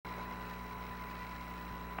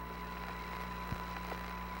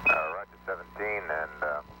and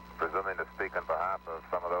presuming to speak on behalf of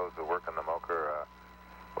some of those who work in the Moker,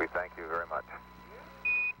 we thank you very much.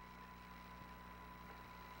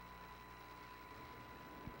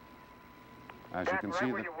 As you can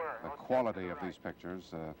see, the quality of these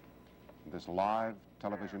pictures, this live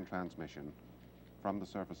television transmission from the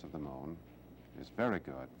surface of the moon is very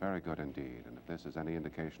good indeed. And if this is any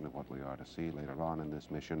indication of what we are to see later on in this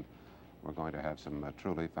mission, we're going to have some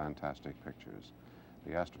truly fantastic pictures.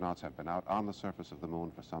 The astronauts have been out on the surface of the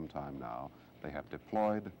moon for some time now. They have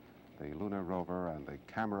deployed the lunar rover, and the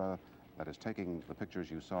camera that is taking the pictures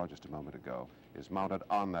you saw just a moment ago is mounted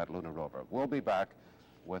on that lunar rover. We'll be back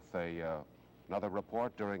with another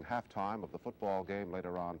report during halftime of the football game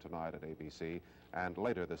later on tonight at ABC, and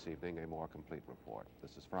later this evening a more complete report.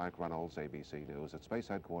 This is Frank Reynolds, ABC News at Space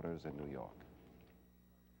Headquarters in New York.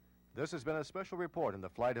 This has been a special report on the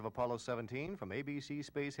flight of Apollo 17 from ABC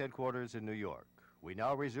Space Headquarters in New York. We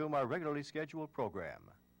now resume our regularly scheduled program.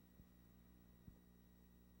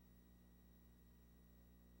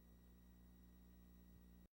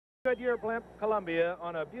 Goodyear Blimp, Columbia,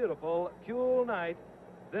 on a beautiful, cool night.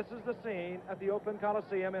 This is the scene at the Oakland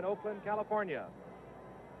Coliseum in Oakland, California.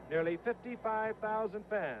 Nearly 55,000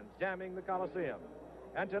 fans jamming the Coliseum.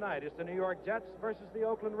 And tonight it's the New York Jets versus the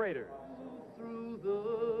Oakland Raiders. Through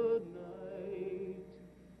the night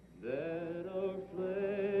that our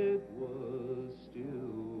flag was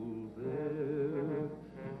still there.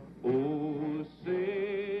 Oh,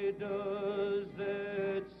 say does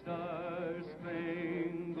that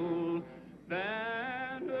star-spangled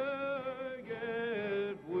banner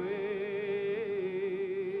yet wave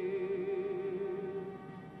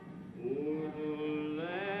o'er the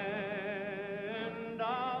land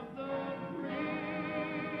of the free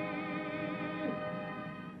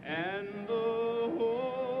and the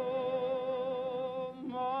home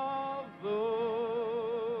of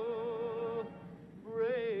the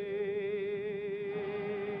brave.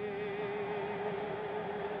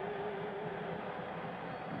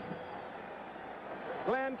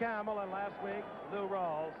 Glenn Campbell and last week, Lou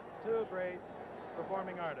Rawls, two great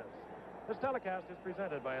performing artists. This telecast is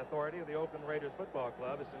presented by authority of the Oakland Raiders Football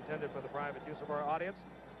Club. It's intended for the private use of our audience.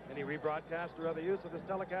 Any rebroadcast or other use of this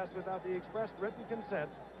telecast without the expressed written consent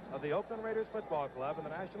of the Oakland Raiders Football Club and the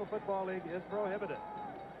National Football League is prohibited.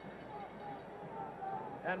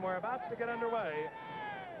 And we're about to get underway.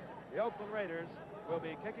 The Oakland Raiders will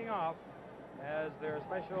be kicking off as their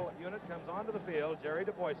special unit comes onto the field. Jerry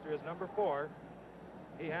DePoyster is number 4.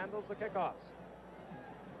 He handles the kickoffs.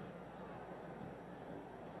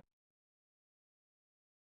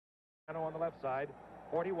 On the left side,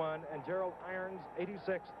 41, and Gerald Irons,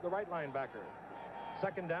 86, the right linebacker.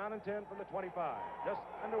 Second down and 10 from the 25. Just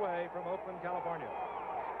underway from Oakland, California.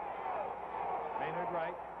 Maynard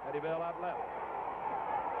right, Eddie Bell out left.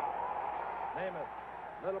 Namath,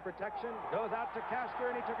 little protection, goes out to Castor,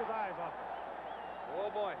 and he took his eyes off it. Oh,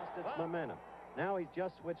 boy. It's momentum. Now he's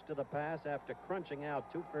just switched to the pass after crunching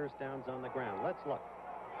out 2 first downs on the ground. Let's look.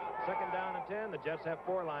 Second down and 10. The Jets have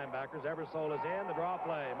 4 linebackers. Eversole is in. The draw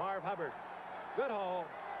play. Marv Hubbard. Good hole.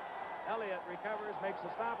 Elliott recovers, makes a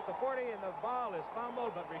stop at the 40, and the ball is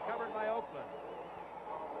fumbled, but recovered by Oakland.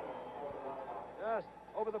 Just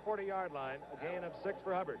over the 40-yard line. A gain of 6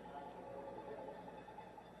 for Hubbard.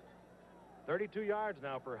 32 yards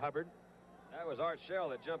now for Hubbard. That was Art Shell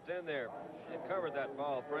that jumped in there and covered that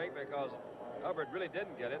ball, Frank, because Hubbard really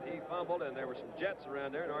didn't get it. He fumbled, and there were some Jets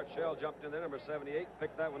around there, and Art Shell jumped in there, number 78,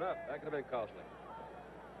 picked that one up. That could have been costly.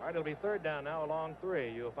 All right, it'll be third down now along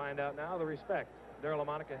 3. You'll find out now the respect Darryl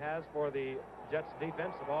LaMonica has for the Jets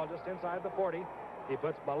defense. The ball just inside the 40. He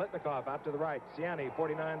puts Bolitnikov out to the right. Ciani,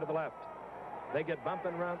 49 to the left. They get bump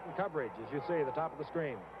and run and coverage, as you see, the top of the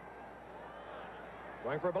screen.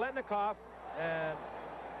 Going for Bolitnikov, and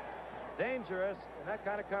dangerous in that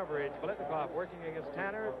kind of coverage. Bolitnikov working against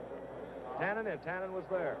Tannen, and Tannen was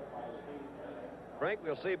there. Frank,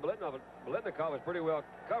 we'll see Bolitnikov is pretty well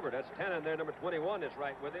covered. That's Tannen there, number 21 is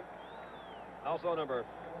right with him. Also number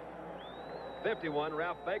 51,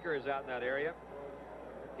 Ralph Baker, is out in that area.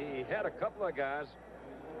 He had a couple of guys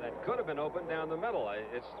that could have been open down the middle.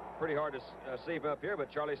 It's pretty hard to see from up here,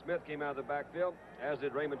 but Charlie Smith came out of the backfield, as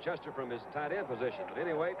did Raymond Chester from his tight end position. But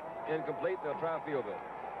anyway, incomplete. They'll try a field goal.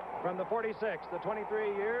 From the 46, the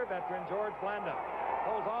 23-year veteran George Blanda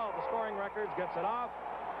holds all the scoring records, gets it off.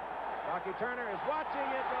 Rocky Turner is watching.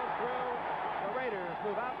 It goes through. The Raiders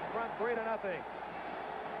move out in front 3-0.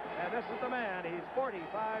 And this is the man. He's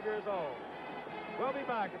 45 years old. We'll be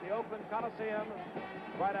back at the Oakland Coliseum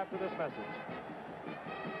right after this message.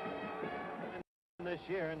 This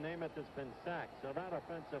year, Namath has been sacked, so that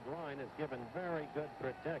offensive line has given very good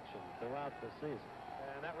protection throughout the season.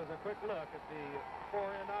 And that was a quick look at the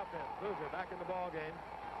four-end offense. Boozer back in the ball game.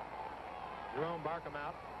 Jerome Barkham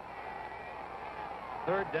out.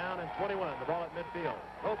 Third down and 21. The ball at midfield.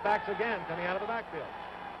 Both backs again coming out of the backfield.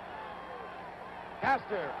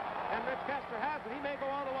 Castor. And Rich Castor has it. He may go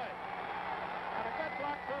all the way. And a good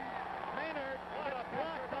block from Maynard. What a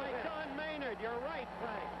block by John Maynard. You're right,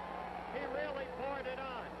 Frank. He really poured it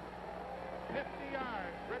on. 50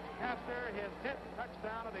 yards. Rich Castor, his 10th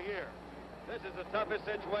touchdown of the year. This is the toughest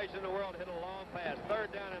situation in the world. Hit a long pass.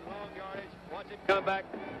 Third down and long yardage. Watch it come back.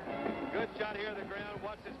 Good shot here to the ground.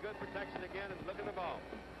 Watch this good protection again, and look at the ball.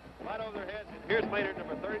 Right over their heads. And here's Maynard,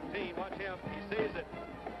 number 13. Watch him. He sees it.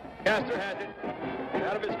 Castor has it.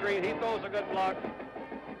 Out of his screen. He throws a good block.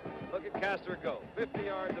 Look at Castor go. 50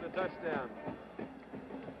 yards and a touchdown.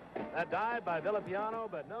 That dive by Villapiano,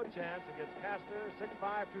 but no chance against Castor.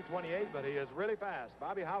 6'5", 228, but he is really fast.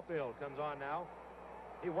 Bobby Howfield comes on now.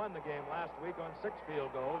 He won the game last week on 6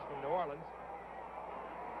 field goals from New Orleans.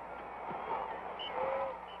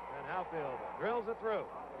 And Howfield drills it through.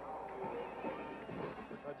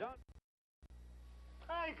 So John.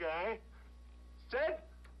 Hi, Guy. Sid?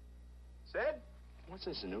 What's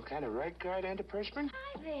this, a new kind of right guard antiperspirant?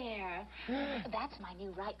 Hi there. That's my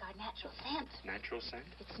new Right Guard natural scent. Natural scent?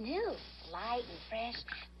 It's new, light and fresh.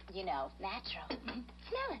 You know, natural.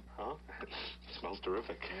 Smell it. Huh? It smells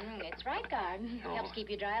terrific. It's Right Guard. Oh. Helps keep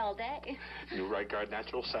you dry all day. New right guard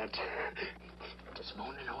natural scent. Does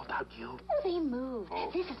Mona know about you? Oh, they moved. Oh.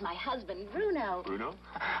 This is my husband, Bruno. Bruno?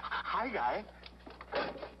 Hi, Guy.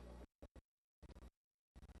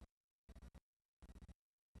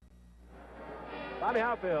 Bobby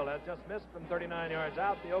Howfield has just missed from 39 yards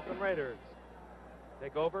out. The Oakland Raiders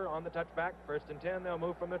take over on the touchback. 1st and 10. They'll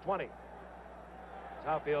move from the 20. It's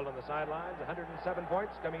Howfield on the sidelines. 107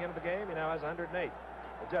 points coming into the game. He now has 108.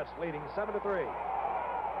 The Jets leading 7-3.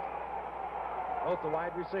 Both the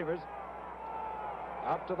wide receivers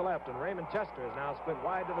out to the left, and Raymond Chester is now split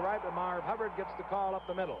wide to the right, but Marv Hubbard gets the call up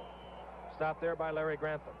the middle. Stopped there by Larry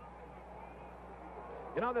Grantham.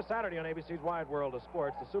 You know, this Saturday on ABC's Wide World of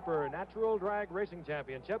Sports, the Supernatural Drag Racing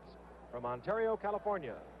Championships from Ontario,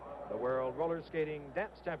 California, the World Roller Skating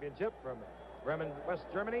Dance Championship from Bremen, West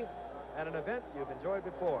Germany, and an event you've enjoyed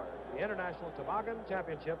before, the International Toboggan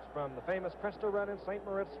Championships from the famous Cresta Run in St.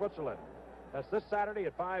 Moritz, Switzerland. That's this Saturday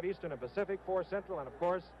at 5 Eastern and Pacific, 4 Central, and of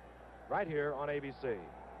course, right here on ABC.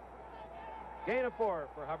 Gain of 4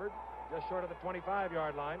 for Hubbard, just short of the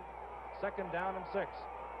 25-yard line. 2nd down and 6.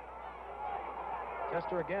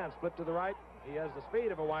 Chester again split to the right. He has the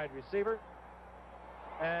speed of a wide receiver.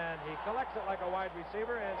 And he collects it like a wide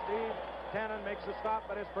receiver, and Steve Tannen makes a stop,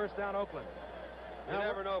 but it's first down Oakland. You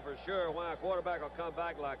never know for sure why a quarterback will come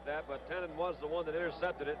back like that, but Tannen was the one that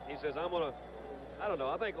intercepted it. He says, I don't know,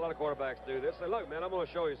 I think a lot of quarterbacks do this. They say, look, man, I'm going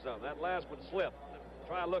to show you something. That last one slipped.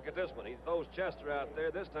 Try a look at this one. He throws Chester out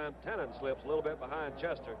there. This time Tannen slips a little bit behind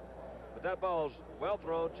Chester. But that ball's well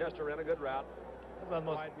thrown. Chester ran a good route. One of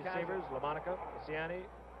the wide receivers, LaMonica, Ciani,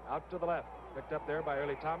 out to the left. Picked up there by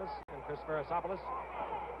Early Thomas and Chris Ferrasopoulos.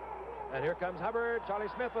 And here comes Hubbard. Charlie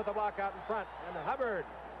Smith with the block out in front. And Hubbard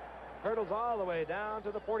hurdles all the way down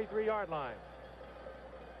to the 43-yard line.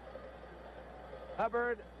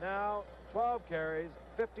 Hubbard now 12 carries,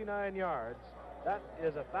 59 yards. That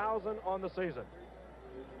is 1,000 on the season.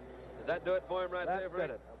 Did that do it for him right there, That Frank?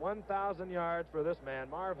 did it. 1,000 yards for this man,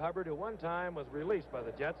 Marv Hubbard, who one time was released by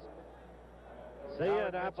the Jets. See you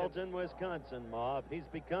at Appleton, Wisconsin, Marv. He's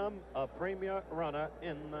become a premier runner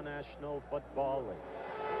in the National Football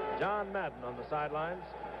League. John Madden on the sidelines.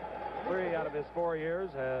 3 out of his 4 years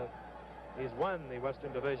he's won the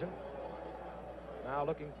Western Division. Now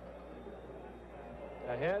looking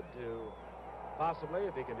ahead to possibly,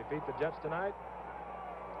 if he can defeat the Jets tonight,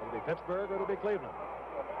 it'll be Pittsburgh or it'll be Cleveland.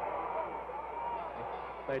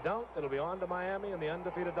 If they don't, it'll be on to Miami and the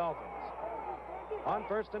undefeated Dolphins. On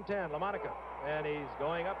 1st and 10, LaMonica. And he's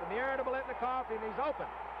going up in the air to Biletnikoff, and he's open.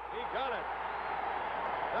 He got it.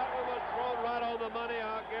 That one was thrown right on the money.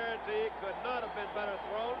 I'll guarantee it could not have been better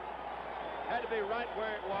thrown. Had to be right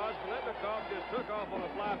where it was. Biletnikoff just took off on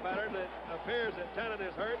a fly pattern. It appears that Tannen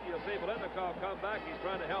is hurt. You'll see Biletnikoff come back. He's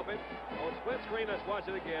trying to help him. On split screen, let's watch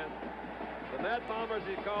it again. The Mad Bombers,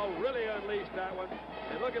 he called, really unleashed that one.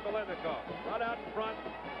 And look at Biletnikoff, right out in front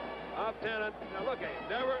of Tannen. Now look at him.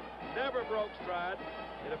 Never broke stride.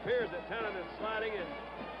 It appears that Tannen is sliding, and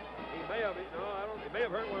he may have, he may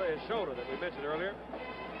have hurt one of his shoulder that we mentioned earlier.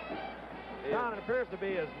 John, it appears to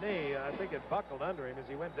be his knee. I think it buckled under him as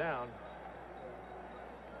he went down.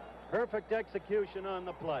 Perfect execution on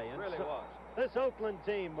the play. It And really was. This Oakland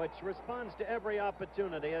team, which responds to every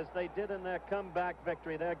opportunity, as they did in their comeback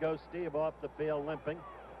victory. There goes Steve off the field limping.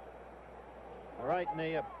 The right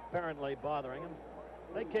knee apparently bothering him.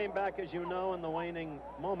 They came back, as you know, in the waning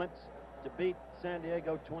moments to beat San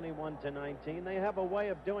Diego 21-19. They have a way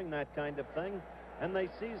of doing that kind of thing, and they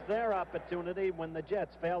seized their opportunity when the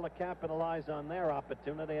Jets failed to capitalize on their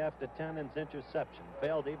opportunity after Tannen's interception.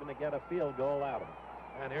 Failed even to get a field goal out of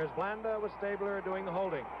it. And here's Blanda with Stabler doing the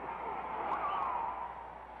holding.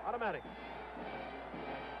 Automatic.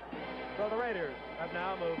 So the Raiders have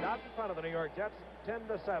now moved out in front of the New York Jets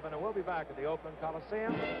 10-7, and we'll be back at the Oakland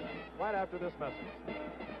Coliseum right after this message.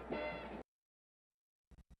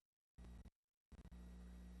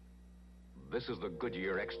 This is the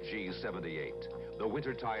Goodyear XG78, the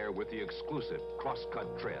winter tire with the exclusive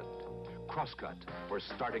cross-cut tread. Cross-cut for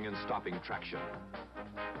starting and stopping traction.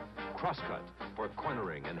 Cross-cut for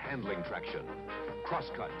cornering and handling traction.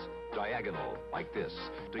 Cross-cut, diagonal, like this,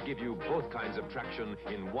 to give you both kinds of traction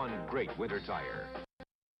in one great winter tire.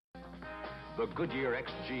 The Goodyear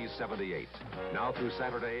XG78. Now through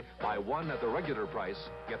Saturday, buy one at the regular price,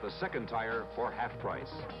 get the second tire for half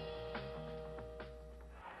price.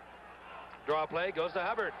 Draw play goes to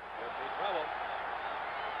Hubbard. There's trouble.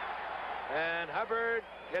 And Hubbard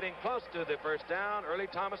getting close to the first down. Early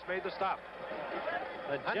Thomas made the stop.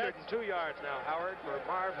 The 102 yards now, Howard, for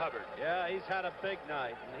Marv Hubbard. Yeah, he's had a big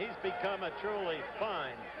night, and he's become a truly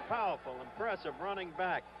fine, powerful, impressive running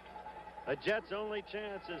back. The Jets' only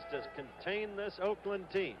chance is to contain this Oakland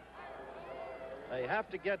team. They have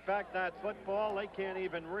to get back that football. They can't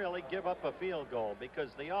even really give up a field goal, because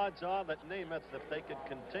the odds are that Namath, if they could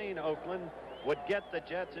contain Oakland, would get the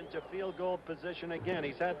Jets into field goal position again.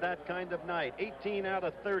 He's had that kind of night. 18 out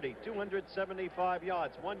of 30, 275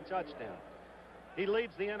 yards, 1 touchdown. He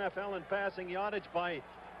leads the NFL in passing yardage by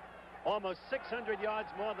almost 600 yards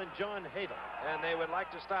more than John Hadle. And they would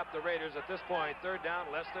like to stop the Raiders at this point. Third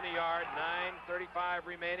down, less than a yard, 9:35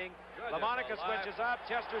 remaining. LaMonica switches up.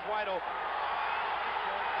 Chester's wide open.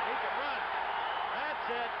 He can run. That's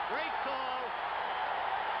it. Great call.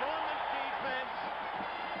 Dormant defense.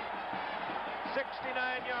 69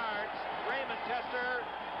 yards. Raymond Chester,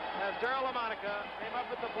 as Darryl LaMonica came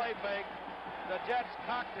up with the play fake. The Jets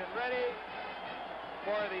cocked and ready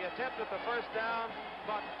for the attempt at the first down,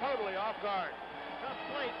 but totally off guard.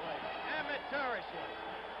 Completely. Amateurishly.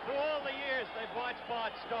 Through all the years they've watched Bart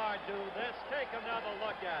Starr do this, take another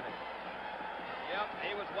look at it. Yep,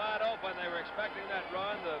 he was wide open. They were expecting that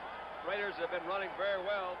run. The Raiders have been running very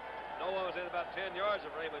well. No one was in about 10 yards of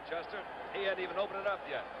Raymond Chester. He hadn't even opened it up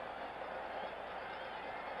yet.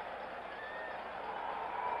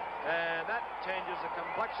 And that changes the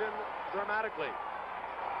complexion dramatically.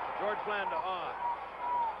 George Blanda on.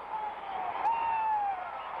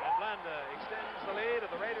 And Blanda extends the lead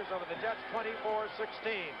of the Raiders over the Jets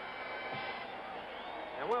 24-16.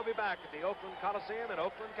 And we'll be back at the Oakland Coliseum in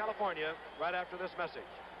Oakland, California, right after this message.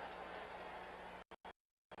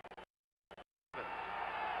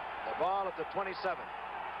 The ball at the 27.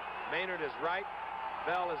 Maynard is right.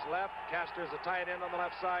 Bell is left. Castor's a tight end on the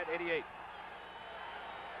left side, 88.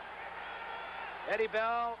 Eddie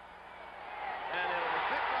Bell. And it'll be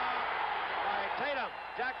picked off by Tatum.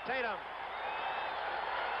 Jack Tatum.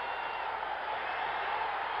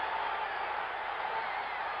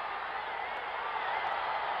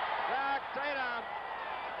 Tatum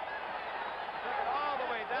took it all the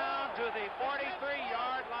way down to the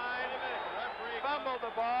 43-yard line. Fumbled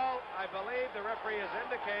the ball. I believe the referee has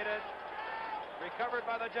indicated recovered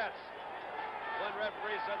by the Jets. One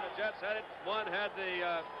referee said the Jets had it. One had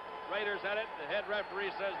the Raiders had it. The head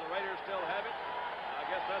referee says the Raiders still have it. I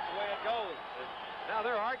guess that's the way it goes. Now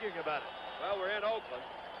they're arguing about it. Well, we're in Oakland.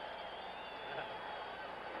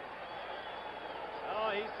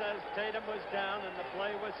 Oh, he says Tatum was down and the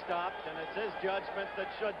play was stopped, and it's his judgment that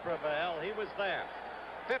should prevail. He was there.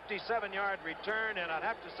 57-yard return, and I'd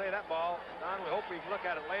have to say that ball, Don, we hope we can look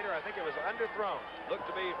at it later. I think it was underthrown. Looked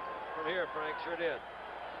to be from here, Frank, sure did.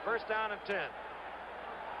 First down and 10.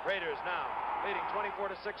 Raiders now leading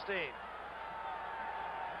 24-16.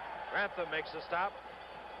 Grantham makes the stop.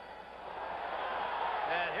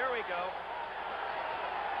 And here we go.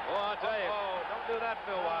 Oh, I'll tell you. Oh, don't do that,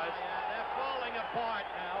 Phil Wise. Yeah, they're falling apart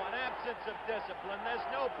now. An absence of discipline. There's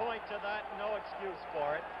no point to that, no excuse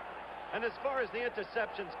for it. And as far as the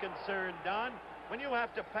interception's concerned, Don, when you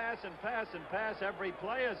have to pass and pass and pass every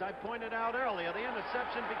play, as I pointed out earlier, the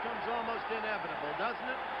interception becomes almost inevitable, doesn't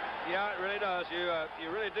it? Yeah, it really does.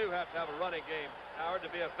 You really do have to have a running game, Howard,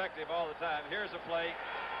 to be effective all the time. Here's a play.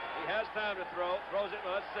 He has time to throw. Throws it.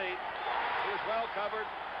 Well, let's see. He was well covered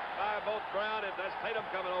by both Brown, and that's Tatum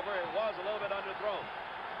coming over. It was a little bit underthrown.